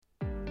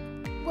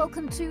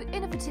welcome to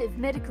Innovative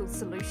Medical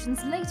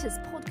Solutions'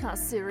 latest podcast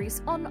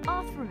series on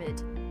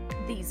Arthromed.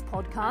 These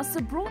podcasts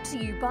are brought to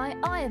you by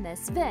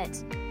IMS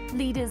Vet,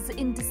 leaders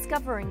in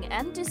discovering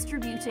and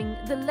distributing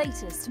the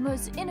latest,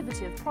 most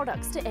innovative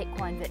products to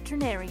equine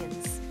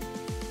veterinarians.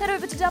 Head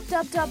over to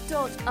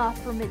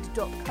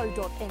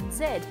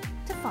www.arthromed.co.nz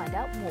to find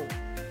out more.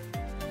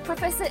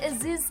 Professor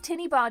Aziz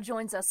Tinibar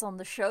joins us on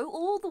the show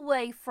all the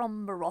way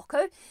from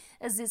Morocco.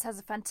 Aziz has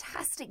a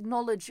fantastic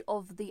knowledge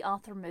of the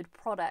Arthromed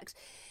product.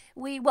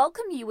 We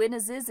welcome you in,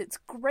 Aziz. It's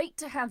great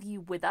to have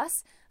you with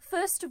us.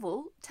 First of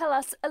all, tell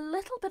us a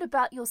little bit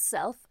about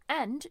yourself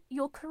and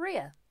your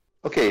career.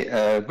 Okay,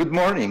 good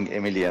morning,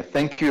 Emilia.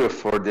 Thank you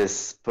for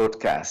this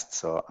podcast.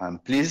 So I'm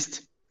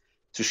pleased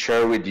to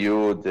share with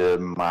you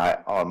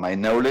my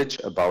knowledge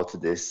about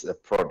this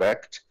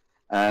product.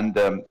 And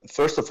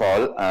first of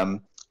all,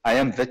 I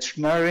am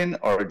veterinarian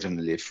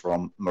originally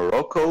from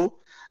Morocco.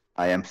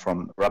 I am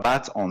from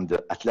Rabat on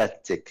the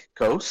Atlantic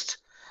coast.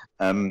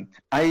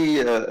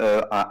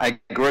 I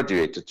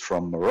graduated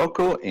from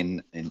Morocco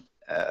in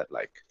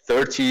like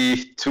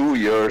 32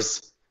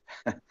 years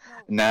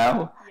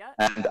now,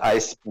 and I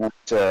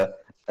spent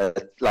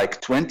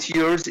like 20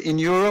 years in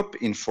Europe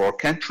in 4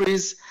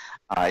 countries.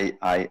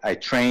 I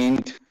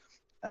trained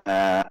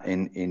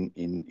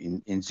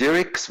in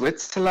Zurich,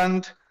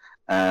 Switzerland,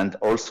 and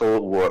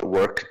also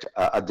worked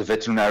at the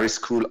veterinary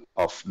school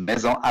of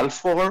Maison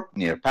Alfort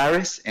near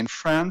Paris in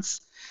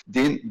France,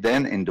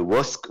 then in the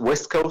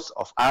west coast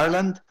of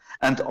Ireland,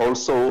 and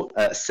also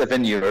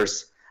 7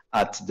 years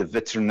at the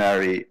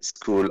veterinary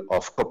school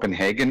of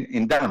Copenhagen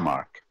in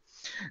Denmark.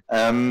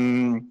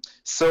 Since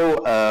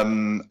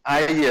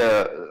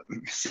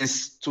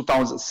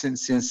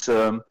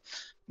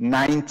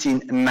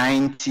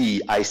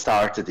 1990, I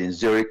started in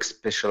Zurich,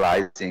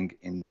 specializing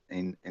in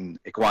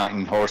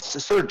equine horse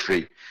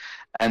surgery.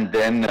 And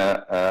then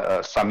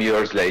some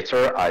years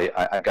later,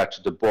 I got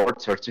the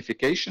board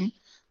certification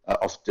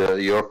of the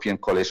European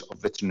College of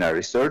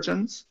Veterinary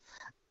Surgeons.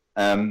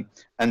 And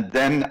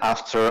then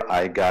after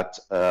I got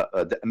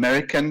the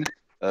American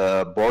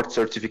board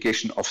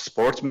certification of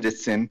sport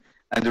medicine,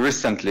 and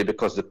recently,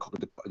 because the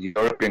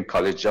European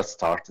College just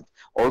started,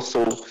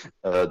 also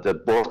the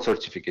board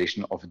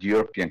certification of the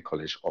European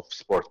College of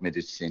Sport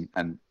Medicine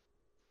and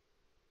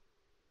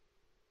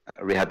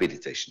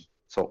Rehabilitation.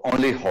 So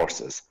only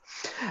horses.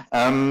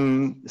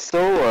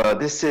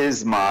 This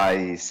is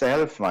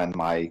myself and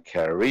my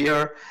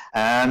career.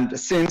 And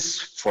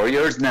since 4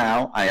 years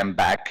now, I am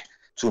back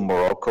to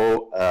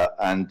Morocco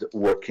and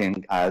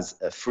working as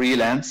a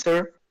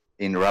freelancer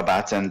in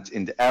Rabat and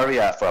in the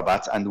area of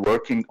Rabat, and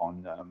working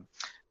on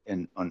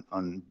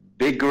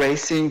big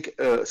racing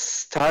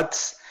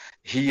studs.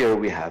 Here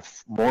we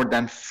have more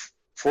than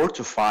 4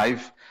 to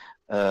 5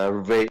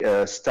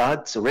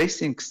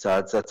 racing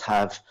studs that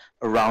have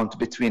around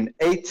between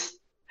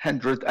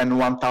 800 and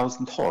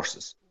 1,000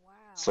 horses.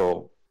 Wow.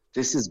 So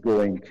this is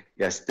growing.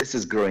 Yes, this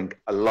is growing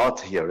a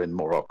lot here in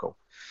Morocco.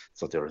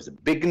 So there is a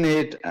big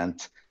need,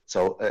 and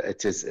so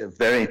it is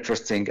very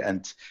interesting.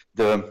 And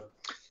the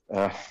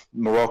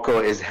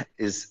Morocco is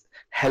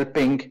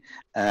helping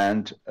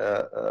and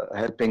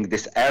helping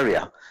this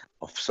area.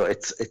 So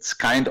it's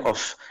kind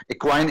of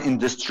equine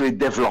industry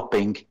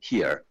developing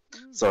here.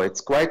 So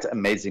it's quite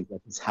amazing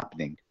what is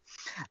happening.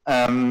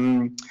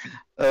 And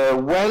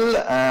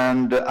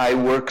I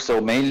work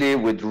so mainly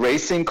with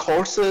racing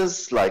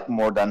horses, like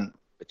more than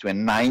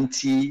between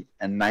 90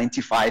 and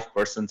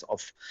 95%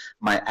 of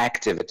my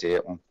activity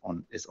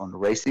is on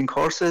racing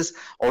horses,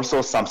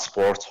 also some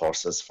sports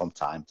horses from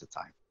time to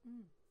time.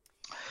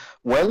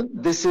 Well,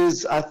 this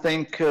is, I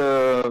think,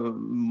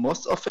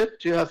 most of it.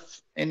 Do you have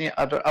any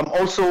other? I'm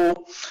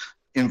also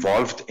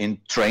involved in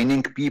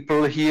training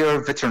people here,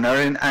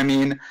 veterinarian. I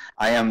mean,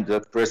 I am the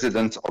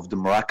president of the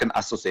Moroccan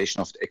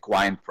Association of the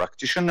Equine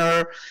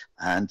Practitioner,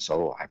 and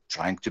so I'm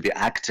trying to be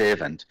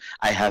active, and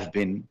I have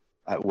been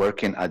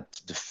working at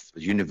the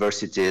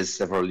universities,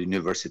 several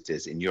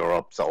universities in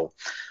Europe, so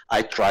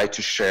I try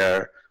to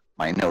share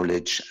my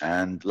knowledge,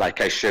 and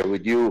like I share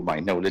with you my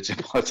knowledge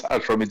about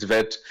Arthromed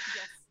Vet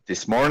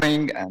this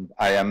morning, and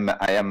I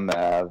am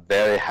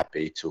very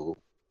happy to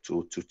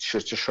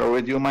share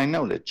with you my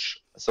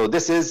knowledge. So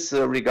this is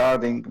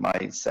regarding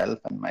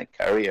myself and my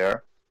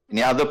career.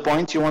 Any other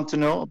point you want to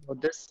know about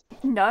this?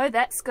 No,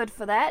 that's good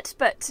for that.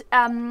 But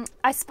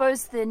I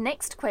suppose the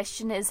next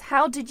question is,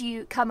 how did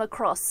you come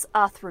across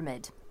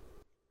Arthromed?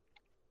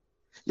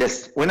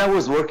 Yes, when I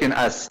was working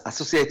as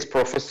associate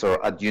professor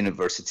at the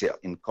University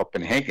in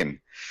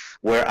Copenhagen,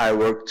 where I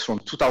worked from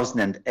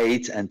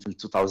 2008 until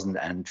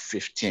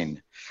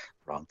 2015,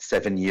 around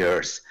 7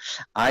 years,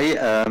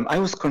 I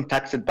was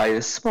contacted by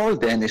a small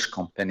Danish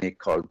company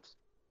called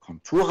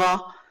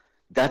Contura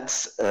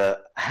that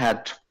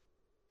had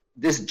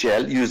this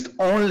gel used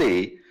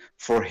only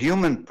for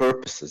human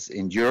purposes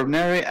in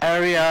urinary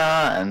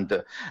area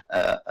and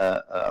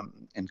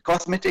in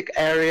cosmetic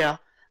area.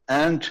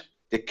 And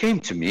they came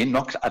to me,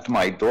 knocked at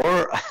my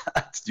door,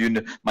 at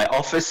my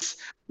office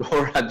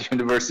door at the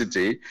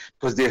university,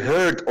 because they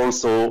heard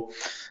also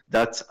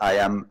that I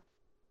am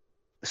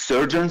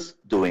surgeons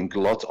doing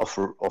lots of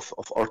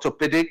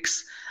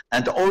orthopedics,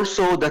 and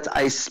also that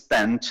I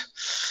spent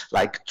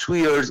like 2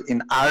 years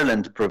in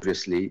Ireland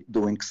previously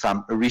doing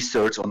some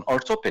research on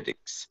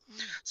orthopedics.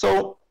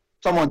 So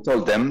someone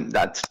told them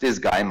that this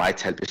guy might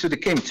help you. So they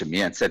came to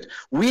me and said,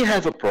 we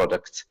have a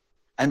product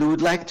and we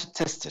would like to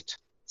test it.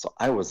 So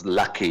I was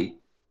lucky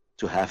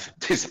to have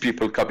these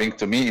people coming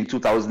to me in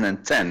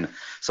 2010.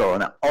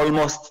 So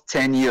almost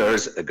 10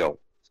 years ago.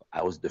 So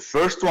I was the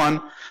first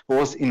one who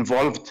was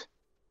involved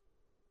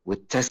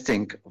with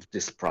testing of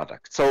this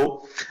product.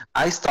 So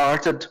I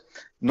started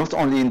not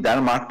only in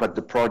Denmark, but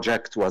the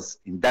project was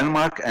in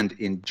Denmark and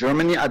in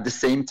Germany at the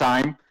same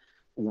time,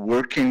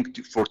 working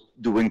for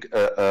doing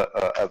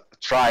a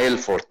trial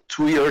for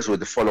 2 years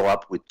with a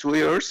follow-up with 2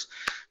 years.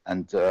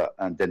 And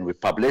then we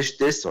published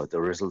this, so the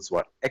results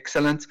were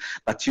excellent.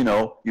 But you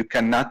know, you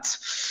cannot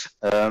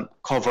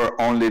cover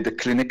only the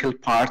clinical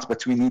part,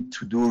 but we need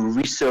to do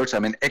research, I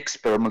mean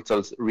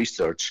experimental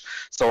research.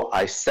 So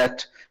I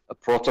set a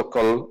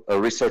protocol, a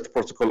research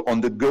protocol on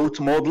the goat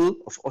model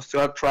of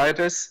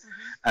osteoarthritis,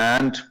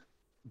 and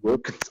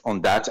worked on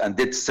that and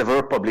did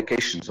several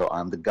publications. So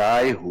I'm the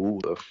guy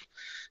who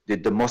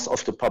did the most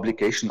of the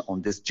publication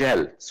on this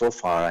gel. So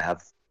far I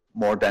have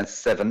more than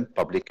 7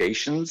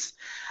 publications,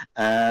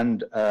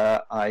 and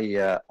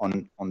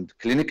on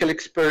clinical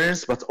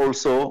experience, but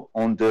also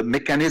on the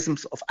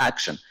mechanisms of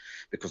action.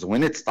 Because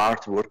when it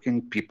starts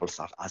working, people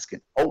start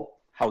asking, oh,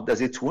 how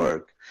does it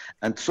work?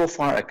 And so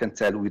far I can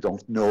tell we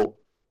don't know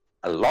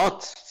a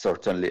lot,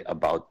 certainly,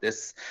 about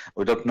this.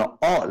 We don't know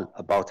all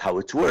about how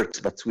it works,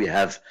 but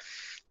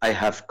I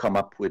have come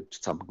up with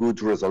some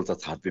good results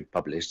that have been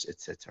published,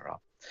 etc.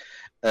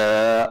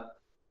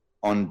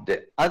 On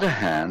the other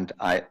hand,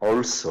 I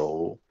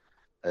also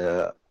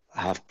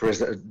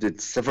did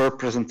several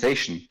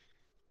presentations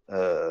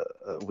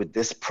with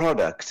this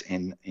product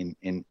in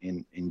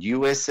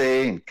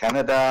USA, in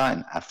Canada,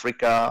 in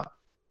Africa,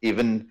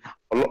 even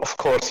of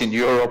course in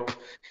Europe,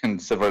 in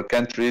several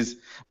countries,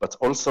 but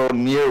also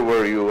near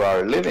where you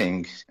are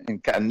living,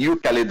 in New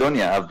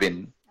Caledonia. I've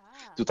been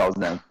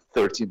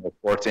 2013 or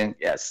 14,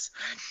 yes,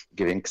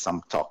 giving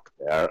some talk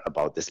there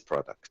about this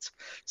product.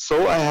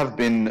 So I have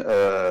been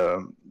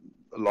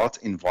a lot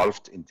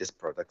involved in this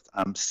product.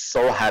 I'm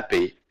so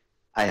happy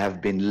I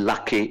have been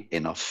lucky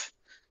enough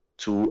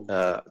to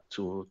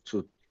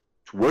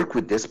work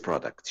with this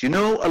product. You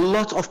know, a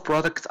lot of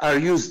products are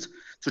used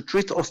to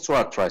treat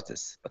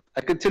osteoarthritis, but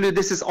I can tell you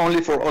this is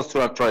only for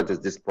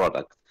osteoarthritis, this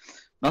product,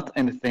 not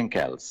anything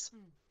else.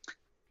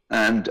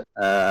 And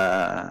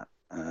a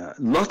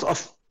lot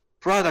of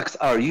products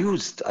are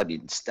used, I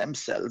mean, stem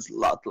cells,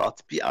 lot,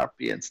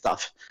 PRP and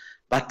stuff.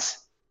 But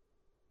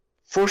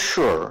for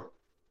sure,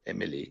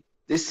 Emily,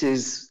 this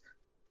is,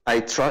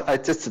 I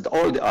tested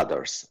all the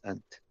others,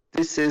 and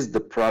this is the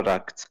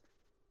product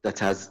that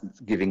has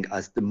given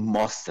us the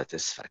most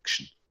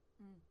satisfaction.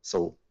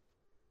 So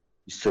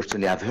you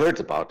certainly have heard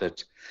about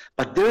it,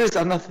 but there is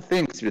another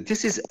thing.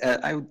 This is,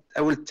 I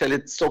will tell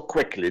it so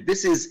quickly.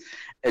 This is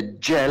a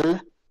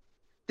gel.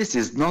 This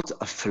is not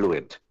a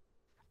fluid.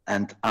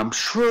 And I'm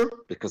sure,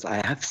 because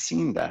I have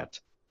seen that,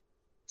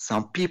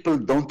 some people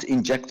don't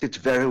inject it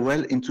very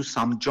well into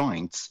some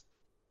joints.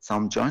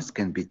 Some joints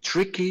can be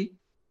tricky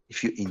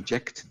if you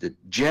inject the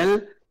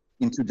gel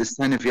into the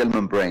synovial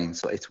membrane.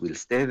 So it will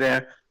stay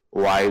there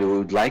while we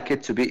would like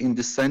it to be in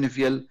the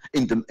synovial,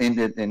 in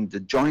the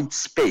joint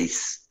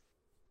space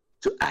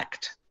to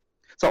act.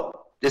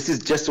 So this is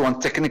just one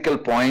technical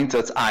point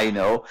that I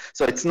know.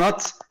 So it's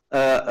not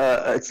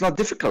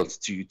difficult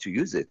to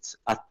use it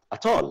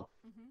at all.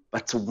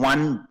 But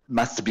one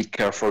must be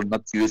careful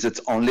not to use it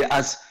only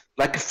as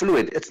like a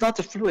fluid. It's not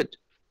a fluid.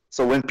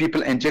 So when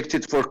people inject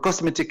it for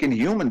cosmetic in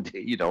human,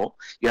 you know,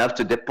 you have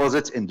to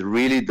deposit in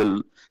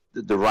the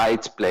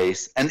right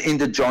place. And in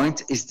the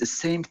joint is the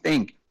same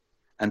thing.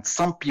 And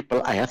some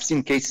people, I have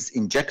seen cases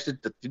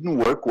injected that didn't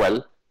work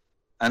well.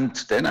 And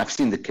then I've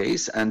seen the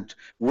case. And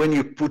when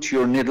you put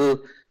your needle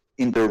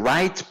in the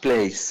right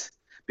place,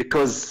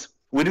 because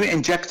when we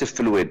inject a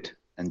fluid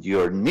and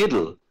your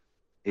needle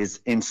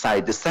is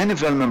inside the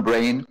synovial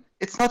membrane,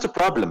 it's not a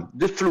problem.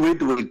 The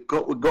fluid will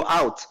go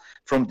out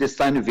from the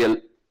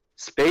synovial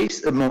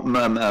space,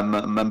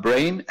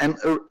 membrane,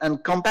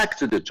 and come back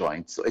to the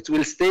joint. So it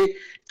will stay,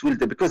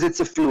 because it's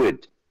a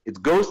fluid. It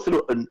goes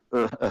through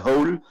a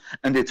hole,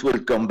 and it will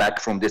come back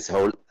from this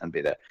hole and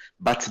be there.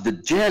 But the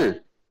gel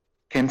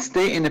can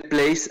stay in a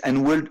place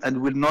and will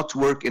not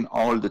work in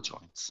all the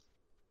joints.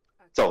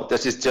 So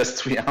this is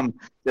just, I'm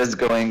just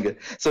going.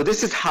 So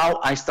this is how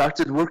I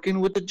started working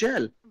with the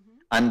gel.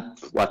 And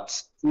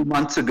 2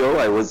 months ago,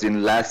 I was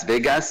in Las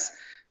Vegas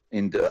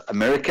in the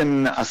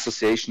American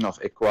Association of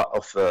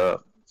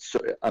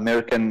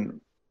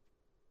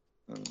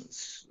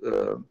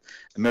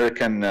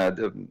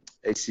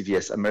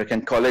ACVS,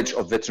 American College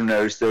of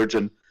Veterinary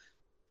Surgeon,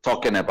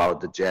 talking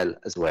about the gel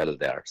as well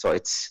there. So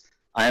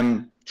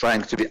I'm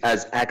trying to be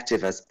as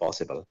active as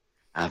possible.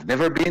 I've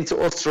never been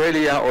to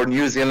Australia or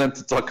New Zealand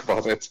to talk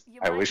about it.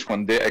 I wish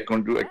one day I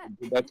can do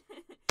that.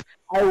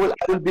 I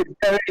will be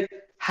very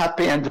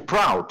happy and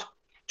proud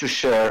to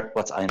share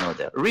what I know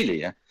there. Really,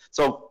 yeah.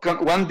 So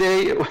one day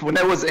when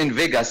I was in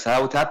Vegas,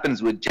 how it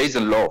happens with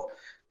Jason Lowe,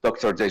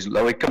 Dr. Jason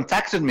Lowe, he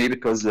contacted me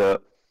because,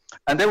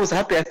 and I was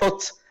happy. I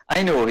thought,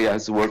 I know he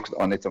has worked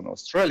on it in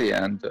Australia.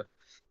 And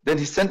then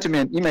he sent me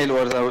an email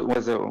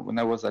when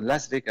I was in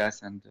Las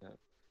Vegas and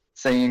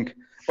saying,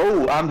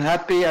 oh, I'm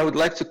happy. I would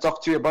like to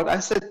talk to you about it.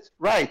 I said,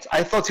 right.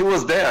 I thought he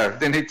was there.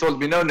 Then he told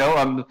me, no,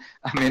 I'm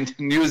in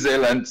New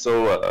Zealand. So,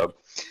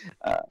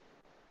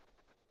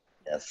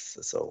 yes.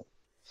 So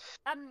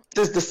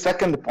this is the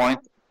second point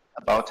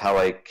about how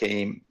I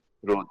came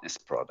through this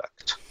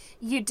product.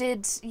 You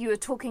were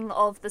talking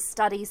of the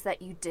studies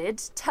that you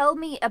did. Tell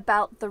me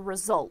about the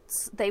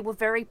results. They were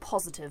very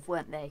positive,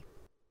 weren't they?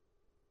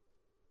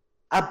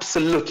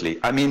 Absolutely.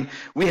 I mean,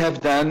 we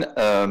have done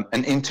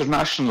an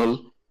international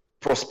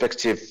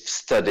prospective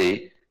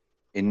study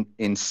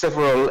in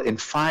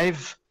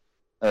 5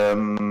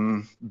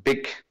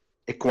 big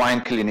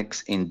equine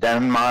clinics in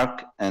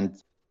Denmark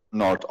and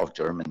north of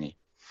Germany.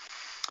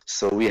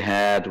 So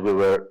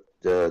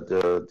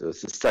the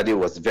study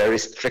was very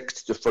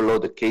strict to follow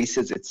the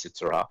cases,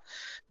 etc.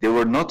 They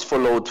were not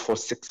followed for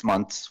 6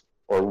 months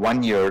or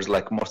 1 year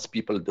like most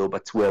people do,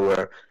 but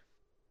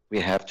we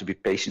have to be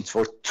patient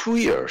for 2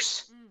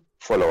 years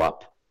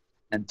follow-up.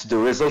 And the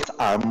results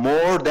are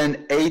more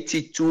than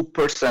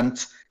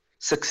 82%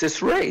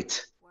 success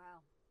rate. Wow.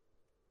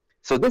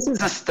 So this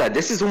is a study.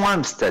 This is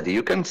one study.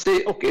 You can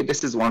say, okay,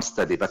 this is one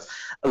study, but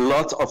a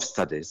lot of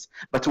studies.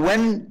 But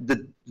when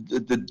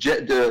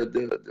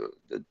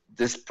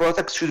this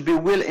product should be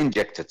well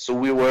injected. So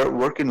we were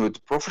working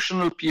with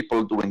professional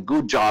people doing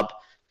good job.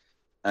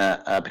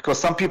 Because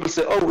some people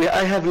say, oh,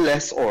 I have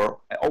less,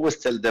 or I always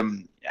tell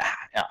them,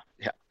 yeah.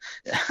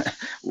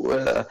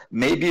 Well,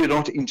 maybe you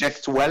don't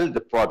inject well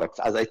the product,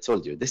 as I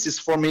told you. This is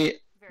for me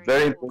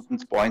very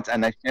important point,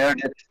 and I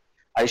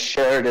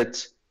shared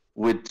it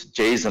with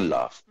Jason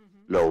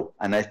Lowe,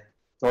 and I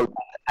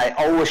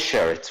always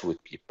share it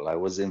with people. I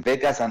was in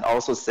Vegas and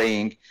also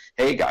saying,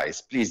 hey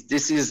guys, please,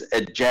 this is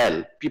a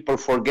gel. People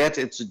forget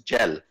it's a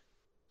gel.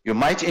 You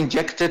might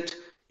inject it.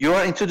 You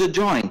are into the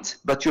joint,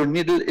 but your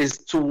needle is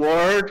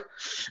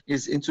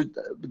into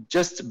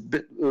just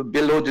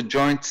below the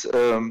joint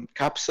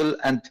capsule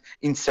and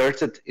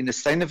inserted in the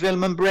synovial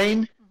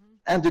membrane,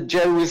 and the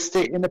gel will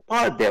stay in a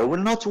part there. It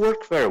will not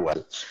work very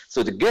well.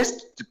 So to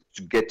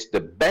get the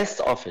best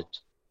of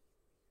it,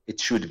 it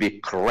should be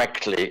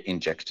correctly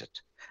injected.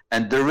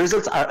 And the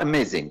results are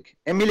amazing.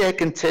 Emily, I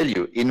can tell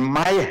you, in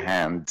my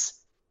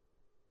hands,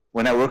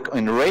 when I work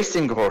in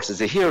racing horses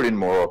here in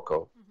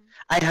Morocco,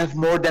 I have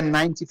more than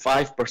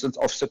 95%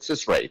 of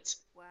success rates.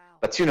 Wow.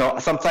 But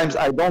sometimes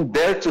I don't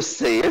dare to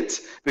say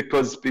it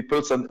because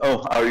people say,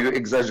 oh, are you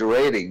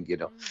exaggerating?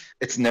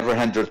 It's never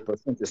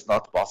 100%. It's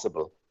not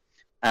possible.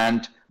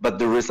 But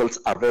the results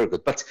are very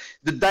good. But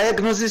the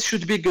diagnosis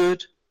should be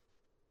good.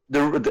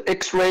 The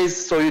X-rays,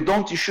 so you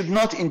should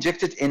not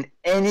inject it in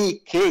any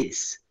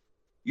case.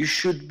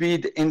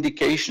 The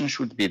indication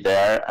should be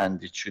there,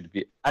 and it should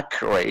be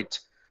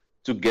accurate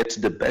to get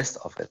the best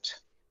of it.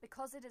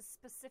 Because it is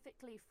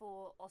specifically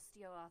for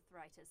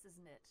osteoarthritis,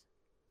 isn't it?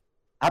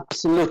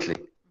 Absolutely.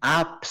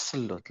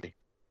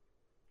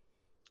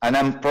 And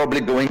I'm probably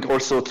going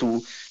also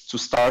to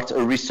start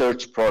a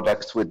research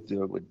product with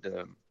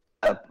the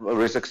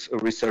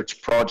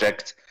research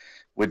project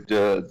with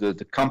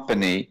the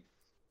company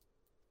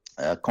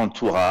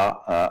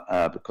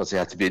Contura, because it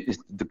had to be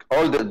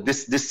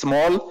this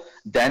small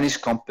Danish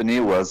company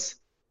was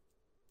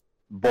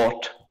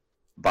bought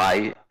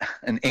by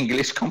an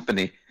English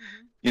company.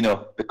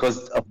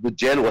 Because of the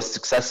gel was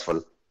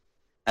successful.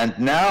 And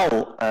now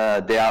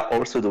they are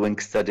also doing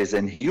studies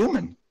in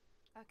human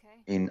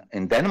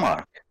in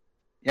Denmark.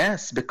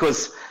 Yes,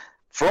 because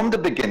from the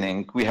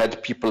beginning, we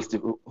had people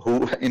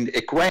who in the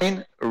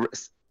equine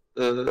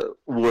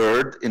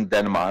world in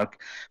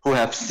Denmark who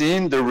have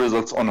seen the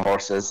results on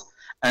horses,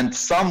 and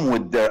some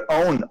with their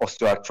own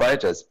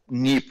osteoarthritis,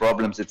 knee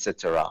problems,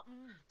 etc.,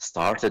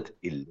 started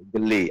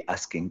illegally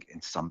asking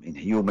in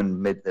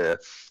human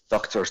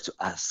doctors to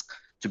ask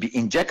to be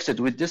injected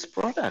with this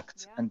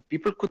product, and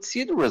people could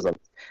see the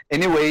results.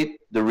 Anyway,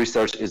 the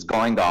research is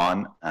going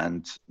on,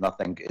 and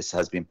nothing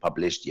has been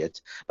published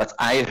yet. But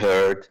I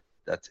heard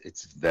that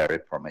it's very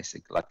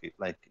promising,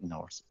 like in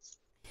horses.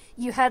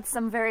 You had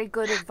some very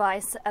good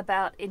advice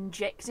about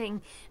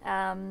injecting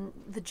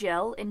the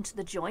gel into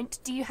the joint.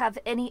 Do you have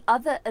any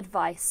other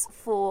advice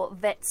for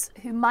vets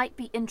who might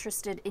be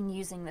interested in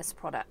using this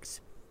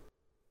product?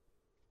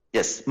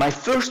 Yes, my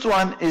first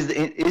one is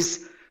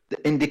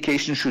the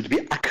indication should be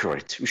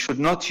accurate. We should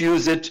not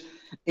use it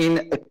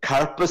in a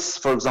carpus,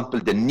 for example,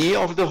 the knee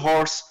of the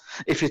horse.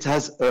 If it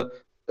has a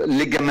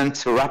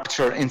ligament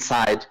rupture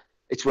inside,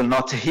 it will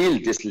not heal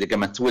this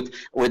ligament with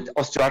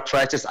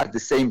osteoarthritis at the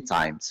same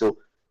time. So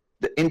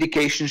the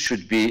indication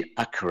should be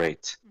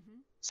accurate.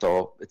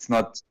 So it's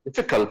not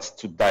difficult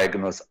to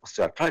diagnose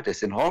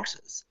osteoarthritis in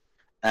horses.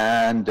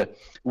 And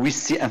we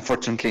see,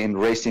 unfortunately, in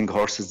racing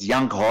horses,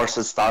 young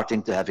horses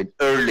starting to have it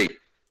early,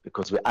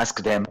 because we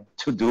ask them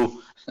to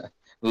do a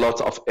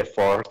lot of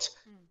effort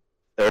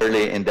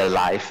early in their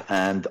life,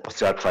 and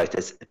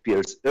osteoarthritis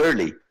appears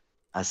early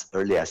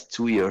as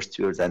 2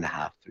 years and a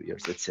half, 3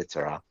 years,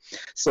 etc.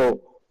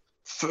 So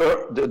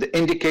the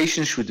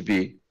indication should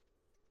be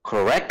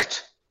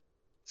correct,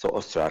 so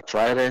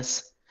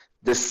osteoarthritis.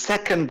 The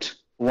second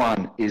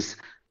one is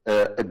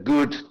a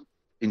good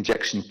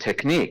injection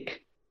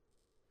technique.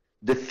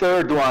 The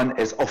third one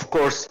is, of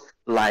course,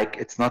 like,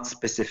 it's not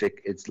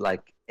specific, it's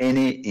like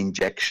any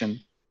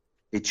injection,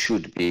 it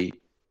should be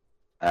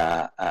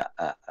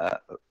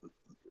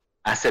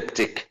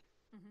aseptic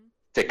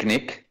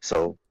technique,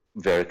 so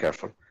very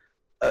careful.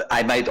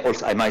 I might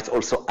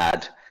also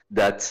add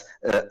that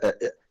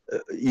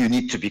you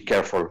need to be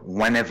careful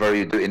whenever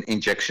you do an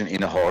injection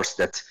in a horse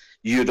that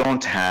you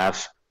don't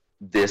have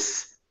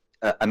this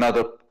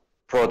another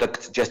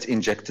product just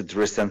injected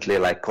recently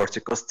like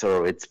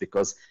corticosteroids,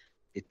 because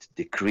it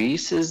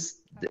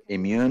decreases the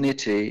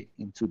immunity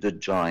into the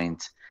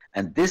joint,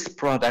 and this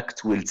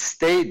product will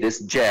stay, this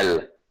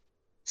gel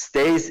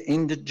stays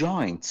in the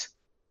joint.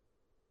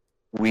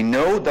 We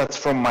know that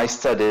from my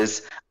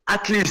studies,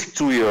 at least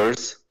 2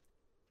 years.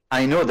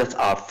 I know that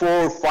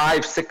 4,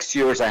 5, 6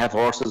 years, I have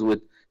horses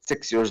with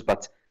 6 years,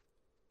 but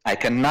I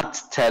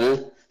cannot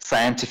tell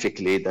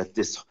scientifically that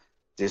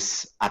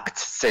this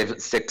acts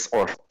 6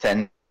 or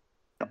 10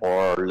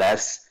 or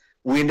less.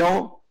 We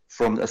know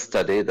from a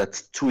study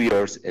that 2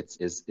 years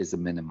is a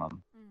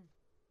minimum.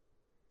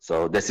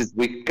 So this is,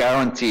 we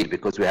guaranteed,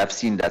 because we have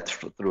seen that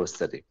through a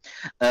study.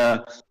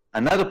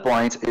 Another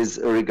point is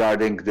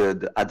regarding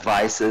the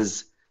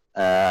advices.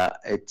 I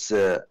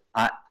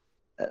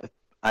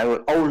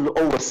will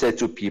always say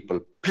to people,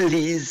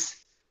 please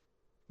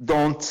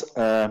don't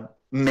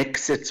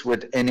mix it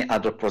with any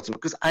other product,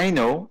 because I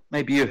know,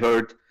 maybe you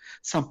heard,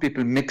 some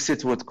people mix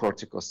it with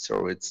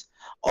corticosteroids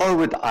or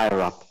with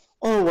IRAP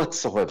or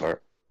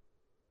whatsoever.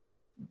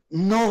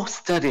 No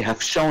study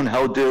have shown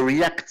how they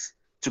react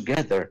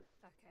together,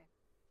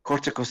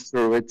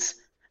 corticosteroids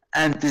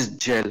and this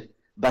gel.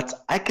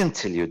 But I can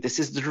tell you, this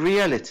is the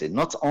reality,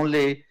 not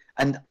only,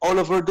 and all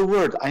over the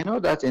world. I know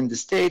that in the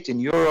States, in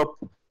Europe,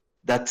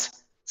 that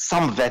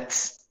some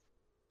vets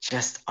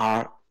just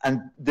are,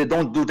 and they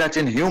don't do that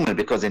in human,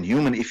 because in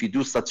human, if you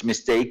do such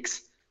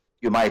mistakes,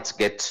 you might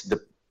get the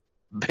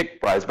big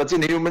prize. But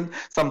in human,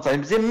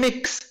 sometimes they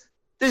mix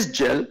this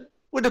gel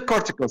with the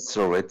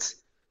corticosteroids.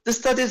 The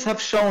studies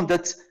have shown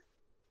that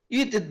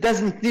it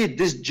doesn't need,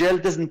 this gel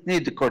doesn't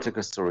need the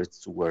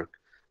corticosteroids to work.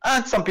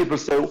 And some people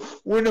say,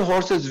 when a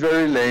horse is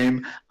very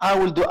lame, I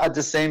will do at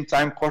the same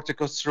time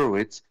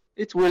corticosteroids.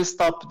 It will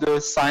stop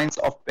the signs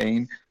of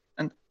pain,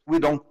 and we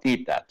don't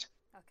need that.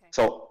 Okay.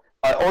 So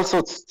I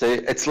also say,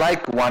 it's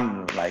like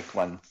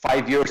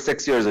 5 years,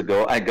 6 years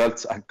ago, I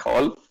got a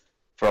call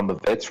from a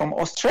vet from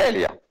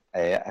Australia.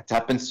 It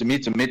happens to me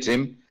to meet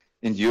him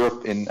in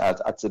Europe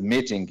at a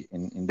meeting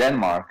in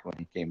Denmark when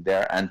he came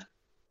there, and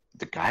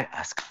the guy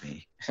asked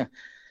me,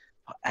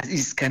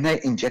 can I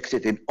inject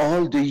it in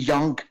all the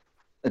young,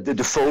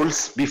 the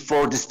foals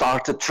before they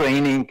started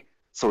training,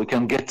 so we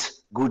can get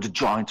good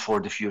joint for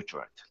the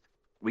future?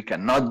 We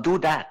cannot do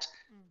that.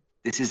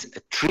 This is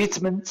a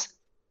treatment.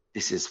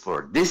 This is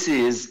for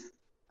disease,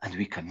 and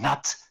we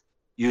cannot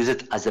use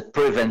it as a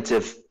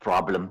preventive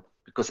problem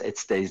because it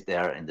stays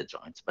there in the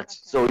joints. But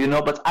so,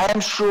 but I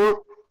am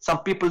sure some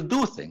people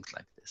do things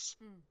like this.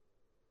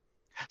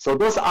 So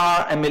those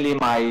are, Emily,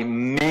 my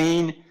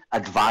main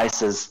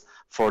advices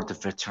for the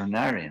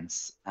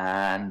veterinarians.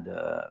 And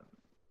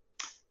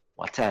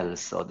what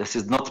else? So this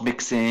is not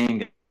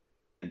mixing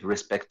and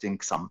respecting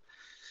some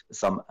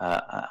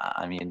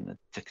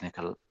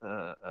technical,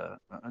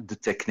 the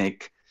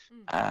technique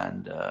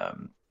and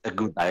a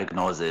good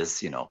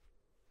diagnosis,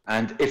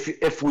 And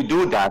if we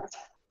do that,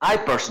 I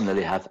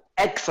personally have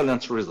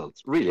excellent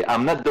results. Really,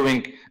 I'm not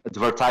doing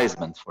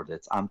advertisement for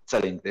this. I'm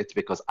telling it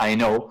because I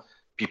know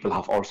people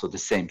have also the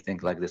same thing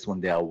like this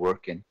when they are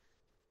working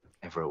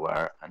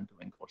everywhere and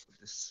doing also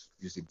this,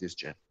 using this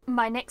gel.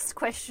 My next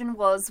question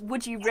was,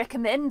 would you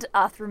recommend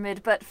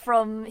Arthrimid? But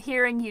from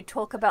hearing you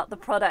talk about the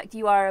product,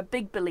 you are a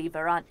big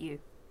believer, aren't you?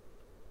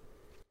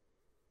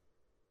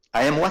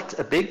 I am what?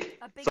 A big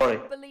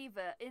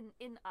believer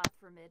in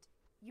Arthrimid.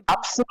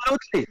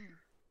 Absolutely.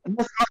 And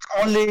that's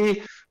not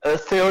only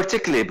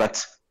theoretically,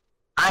 but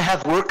I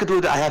have worked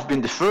with, I have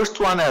been the first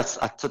one, as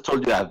I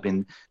told you, I've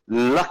been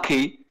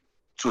lucky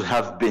to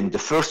have been the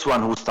first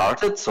one who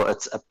started. So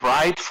it's a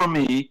pride for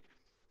me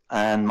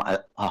and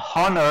a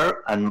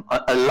honor and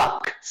a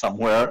luck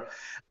somewhere.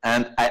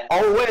 And I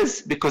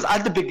always, because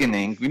at the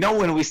beginning,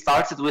 when we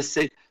started, we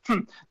say,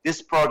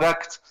 this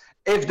product,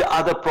 if the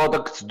other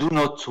products do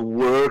not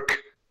work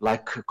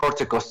like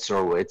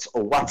corticosteroids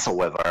or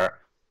whatsoever,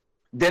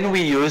 then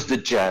we use the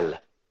gel.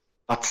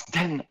 But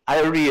then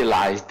I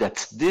realized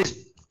that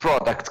this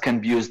product can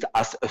be used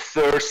as a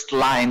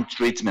first-line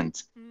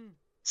treatment.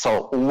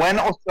 So when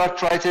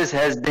osteoarthritis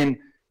has been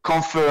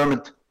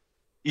confirmed,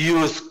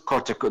 use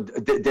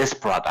this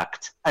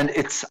product. And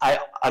it's,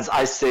 as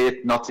I say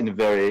it, not in a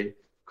very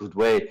good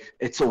way,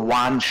 it's a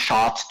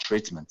one-shot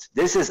treatment.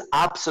 This is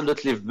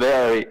absolutely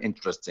very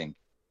interesting.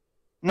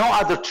 no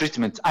other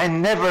treatment. I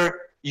never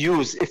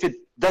use. If it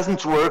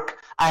doesn't work,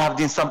 I have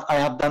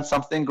done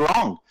something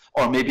wrong,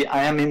 or maybe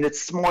I am in a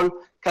small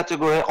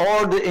category,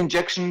 or the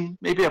injection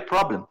may be a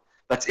problem.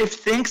 But if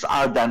things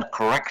are done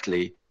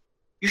correctly,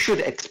 you should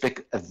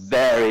expect a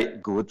very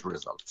good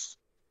results.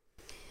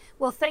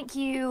 Well, thank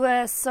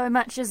you so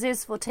much,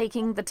 Aziz, for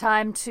taking the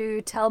time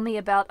to tell me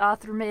about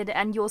Arthromed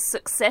and your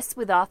success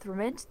with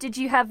Arthromed. Did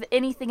you have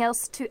anything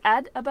else to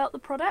add about the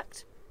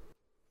product?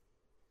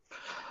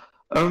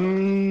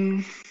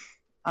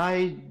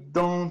 I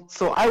don't.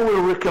 So I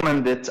will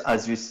recommend it,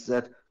 as you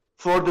said,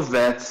 for the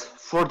vets,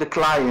 for the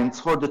clients,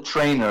 for the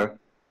trainer.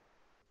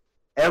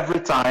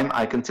 Every time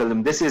I can tell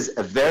them this is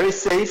a very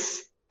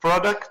safe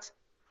product,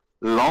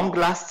 long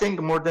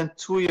lasting, more than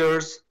 2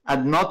 years,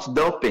 and not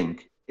doping.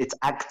 It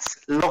acts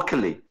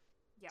locally.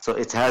 Yeah. So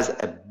it has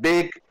a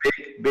big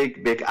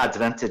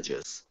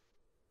advantages.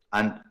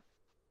 And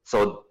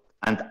so,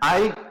 and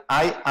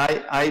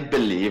I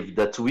believe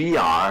that we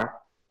are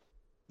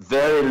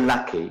very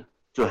lucky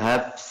to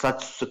have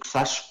such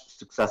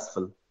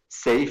successful,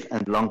 safe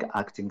and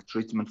long-acting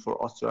treatment for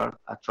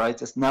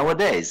osteoarthritis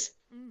nowadays.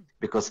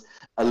 Because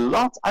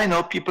I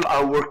know people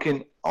are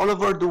working all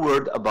over the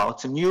world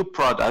about new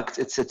products,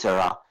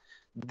 etc.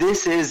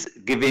 This is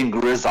giving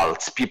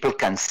results. People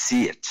can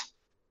see it.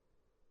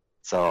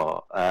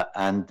 So,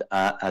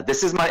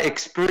 this is my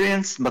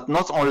experience, but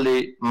not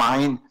only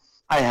mine.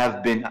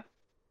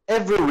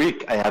 Every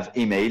week I have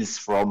emails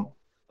from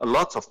a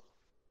lot of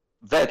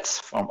vets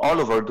from all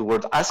over the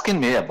world asking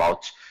me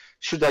about,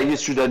 should I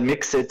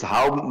mix it?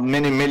 How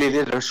many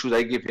milliliters should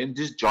I give in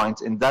this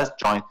joint, in that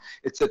joint,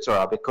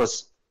 etc.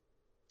 Because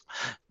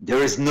there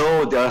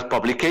are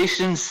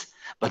publications,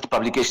 but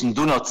publications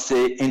do not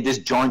say in this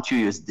joint you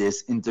use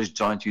this, in this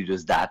joint you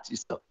use that.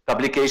 So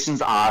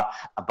publications are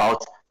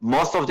about,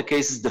 most of the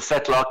cases, the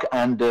fetlock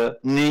and the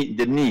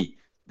knee,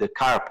 the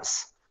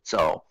carpus.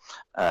 So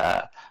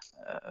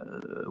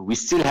we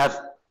still have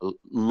a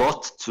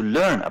lot to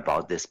learn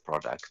about this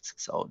product.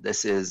 So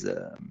this is,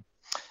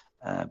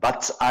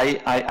 but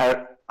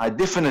I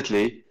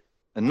definitely,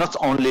 not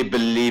only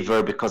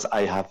believer because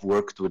I have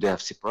worked with the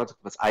FC product,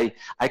 but I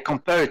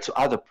compare it to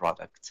other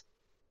products,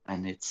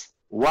 and it's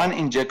one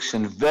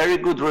injection, very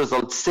good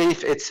results,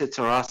 safe,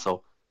 etc.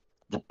 So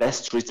the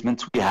best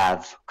treatment we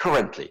have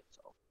currently.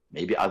 So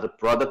maybe other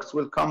products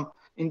will come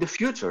in the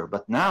future,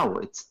 but now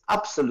it's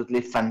absolutely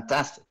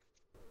fantastic.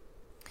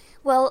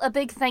 Well, a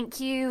big thank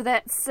you.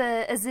 That's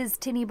Aziz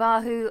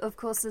Tinibar, who, of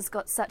course, has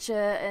got such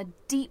a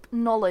deep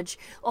knowledge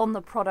on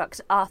the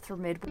product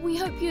Arthromed. We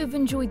hope you have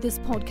enjoyed this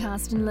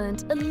podcast and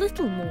learned a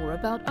little more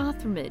about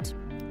Arthromed.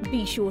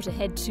 Be sure to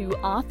head to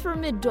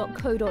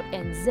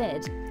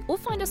arthromed.co.nz or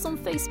find us on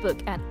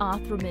Facebook at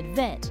Arthromed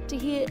Vet to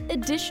hear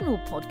additional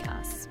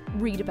podcasts,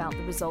 read about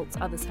the results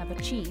others have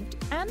achieved,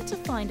 and to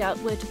find out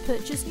where to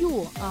purchase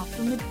your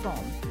Arthromed from.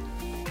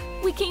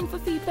 We're keen for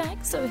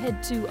feedback, so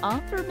head to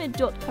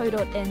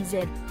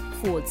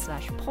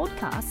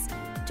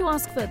arthromed.co.nz/podcasts to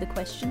ask further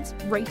questions,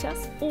 rate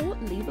us, or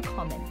leave a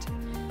comment.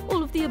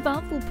 All of the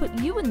above will put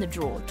you in the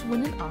draw to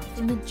win an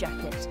Arthromed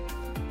jacket.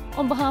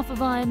 On behalf of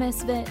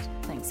IMS Vet,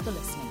 thanks for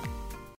listening.